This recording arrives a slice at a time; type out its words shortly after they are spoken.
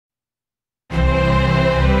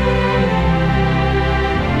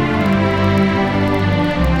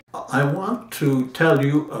I want to tell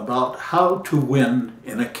you about how to win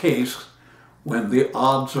in a case when the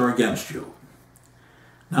odds are against you.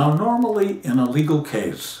 Now, normally in a legal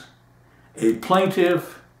case, a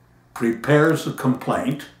plaintiff prepares a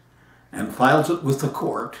complaint and files it with the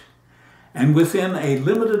court, and within a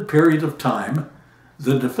limited period of time,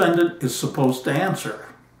 the defendant is supposed to answer.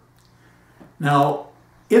 Now,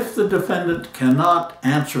 if the defendant cannot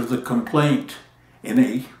answer the complaint in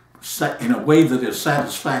a way that is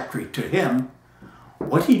satisfactory to him,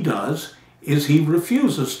 what he does is he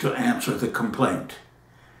refuses to answer the complaint.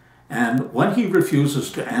 And when he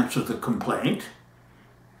refuses to answer the complaint,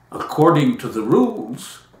 according to the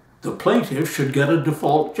rules, the plaintiff should get a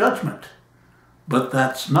default judgment. But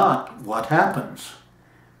that's not what happens.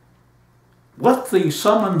 What the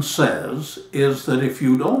summons says is that if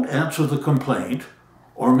you don't answer the complaint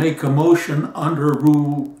or make a motion under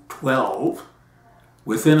Rule 12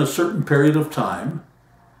 within a certain period of time,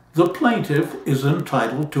 the plaintiff is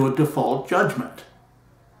entitled to a default judgment.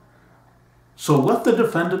 So what the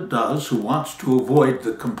defendant does who wants to avoid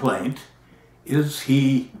the complaint is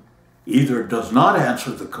he either does not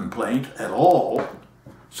answer the complaint at all,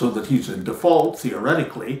 so that he's in default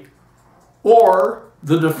theoretically, or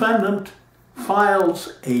the defendant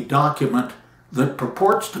files a document that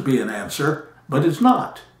purports to be an answer but is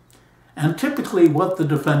not. And typically what the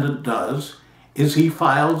defendant does is he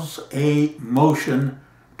files a motion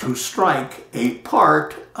to strike a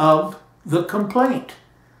part of the complaint.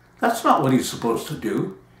 That's not what he's supposed to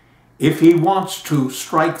do. If he wants to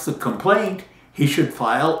strike the complaint, he should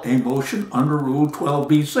file a motion under Rule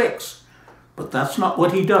 12b-6. But that's not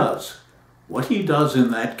what he does. What he does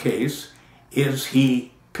in that case is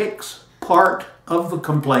he picks part of the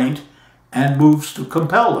complaint and moves to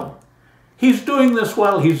compel them. He's doing this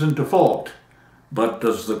while he's in default. But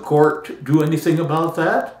does the court do anything about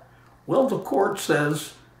that? Well, the court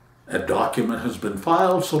says, a document has been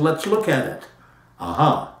filed, so let's look at it.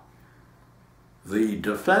 Aha. The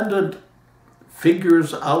defendant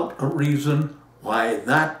figures out a reason why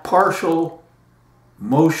that partial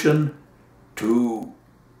motion to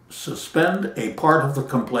suspend a part of the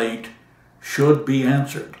complaint should be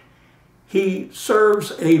answered. He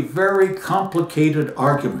serves a very complicated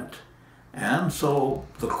argument. And so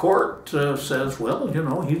the court says, well, you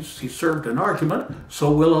know, he served an argument,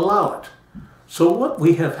 so we'll allow it. So what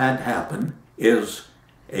we have had happen is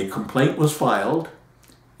a complaint was filed.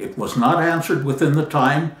 It was not answered within the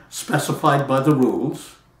time specified by the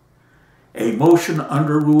rules. A motion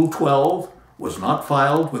under Rule 12 was not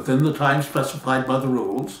filed within the time specified by the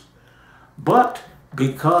rules. But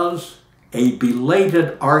because a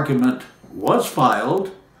belated argument was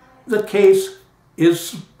filed, the case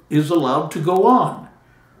is allowed to go on.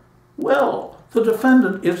 Well, the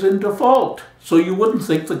defendant is in default, so you wouldn't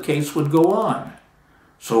think the case would go on.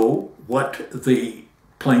 So what the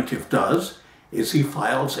plaintiff does is he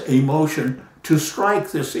files a motion to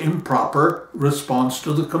strike this improper response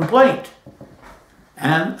to the complaint.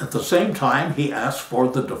 And at the same time, he asks for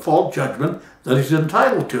the default judgment that he's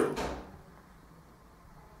entitled to.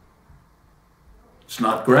 It's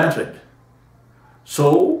not granted.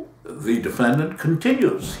 So the defendant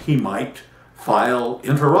continues. He might file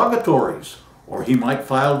interrogatories, or he might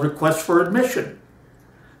file requests for admission.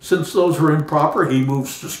 Since those are improper, he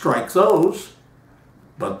moves to strike those.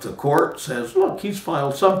 But the court says, look, he's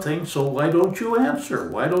filed something, so why don't you answer?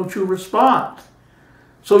 Why don't you respond?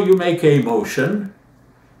 So you make a motion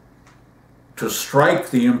to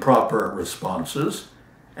strike the improper responses,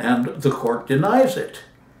 and the court denies it.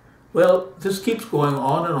 Well, this keeps going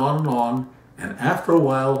on and on and on, and after a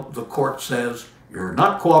while, the court says, you're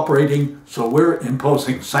not cooperating, so we're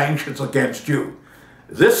imposing sanctions against you.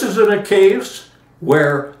 This is in a case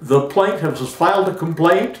where the plaintiff has filed a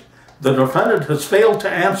complaint, the defendant has failed to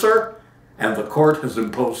answer, and the court has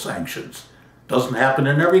imposed sanctions. Doesn't happen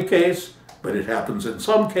in every case, but it happens in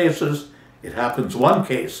some cases. It happens one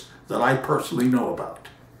case that I personally know about.